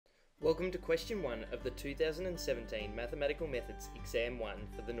Welcome to question 1 of the 2017 Mathematical Methods Exam 1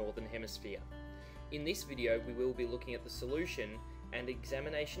 for the Northern Hemisphere. In this video we will be looking at the solution and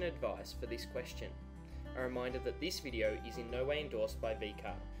examination advice for this question. A reminder that this video is in no way endorsed by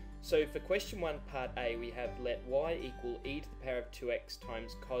VCAA. So for question 1 part A we have let y equal e to the power of 2x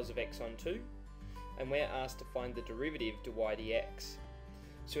times cos of x on 2, and we're asked to find the derivative to y dx.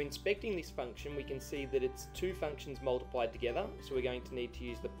 So inspecting this function, we can see that it's two functions multiplied together, so we're going to need to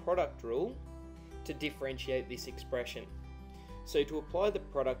use the product rule to differentiate this expression. So to apply the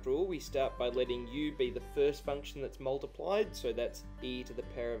product rule, we start by letting u be the first function that's multiplied, so that's e to the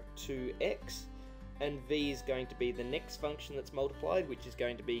power of 2x, and v is going to be the next function that's multiplied, which is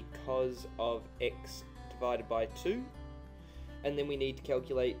going to be cos of x divided by 2, and then we need to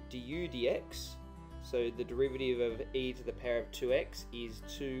calculate du dx. So the derivative of e to the power of 2x is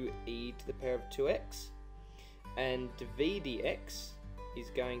 2e to the power of 2x, and v dx is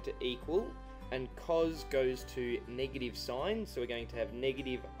going to equal, and cos goes to negative sign, so we're going to have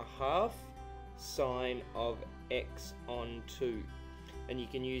negative a half sine of x on 2. And you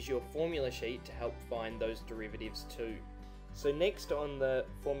can use your formula sheet to help find those derivatives too. So next on the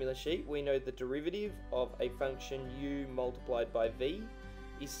formula sheet, we know the derivative of a function u multiplied by v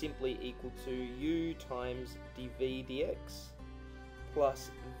is simply equal to u times dv dx plus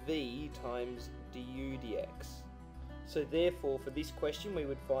v times du dx. So therefore for this question we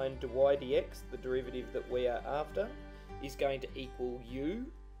would find dy dx, the derivative that we are after, is going to equal u,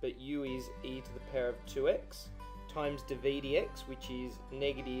 but u is e to the power of 2x, times dv dx, which is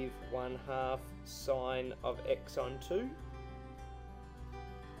negative 1/2 sine of x on 2,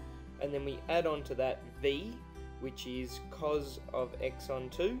 and then we add on to that v, which is cos of x on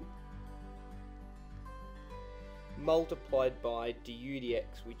 2, multiplied by du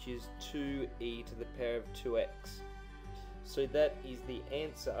dx, which is 2e to the power of 2x. So that is the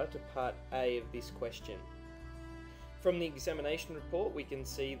answer to part A of this question. From the examination report we can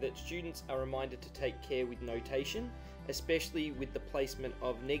see that students are reminded to take care with notation, especially with the placement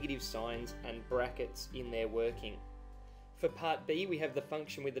of negative signs and brackets in their working. For part B we have the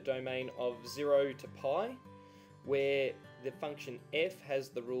function with a domain of 0 to pi, where the function f has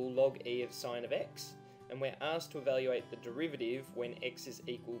the rule log e of sine of x, and we're asked to evaluate the derivative when x is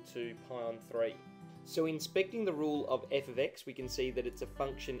equal to pi on 3. So inspecting the rule of f of x, we can see that it's a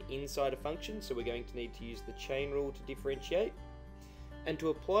function inside a function, so we're going to need to use the chain rule to differentiate. And to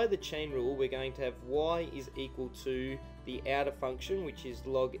apply the chain rule, we're going to have y is equal to the outer function, which is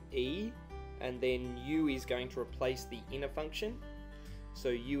log e, and then u is going to replace the inner function. So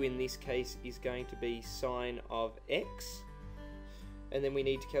u in this case is going to be sine of x, and then we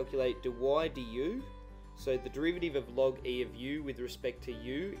need to calculate dy du. So the derivative of log e of u with respect to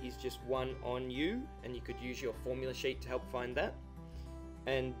u is just 1 on u, and you could use your formula sheet to help find that.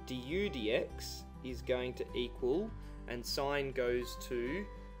 And du dx is going to equal, and sine goes to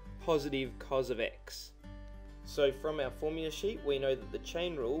positive cos of x. So from our formula sheet we know that the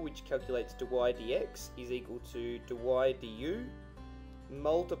chain rule, which calculates dy dx, is equal to dy du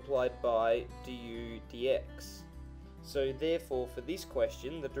multiplied by du dx. So therefore for this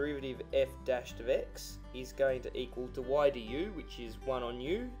question the derivative f dashed of x is going to equal dy du, which is 1 on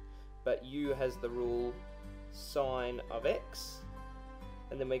u, but u has the rule sine of x,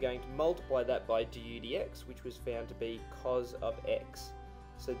 and then we're going to multiply that by du dx, which was found to be cos of x.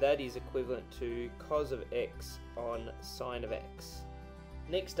 So that is equivalent to cos of x on sine of x.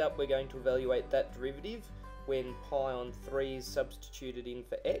 Next up we're going to evaluate that derivative when pi on 3 is substituted in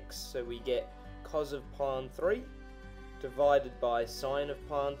for x, so we get cos of pi on 3 divided by sine of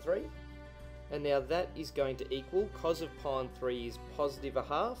pi on 3, and now that is going to equal, cos of pi on 3 is positive a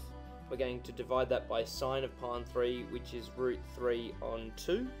half, we're going to divide that by sine of pi on 3, which is root 3 on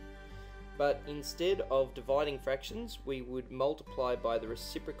 2, but instead of dividing fractions we would multiply by the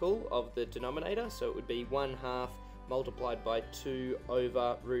reciprocal of the denominator, so it would be 1/2 multiplied by 2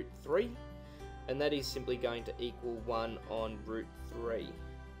 over root 3, and that is simply going to equal 1 on root 3.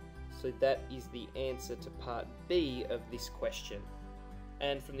 So that is the answer to part B of this question.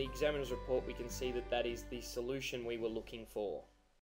 And from the examiner's report we can see that that is the solution we were looking for.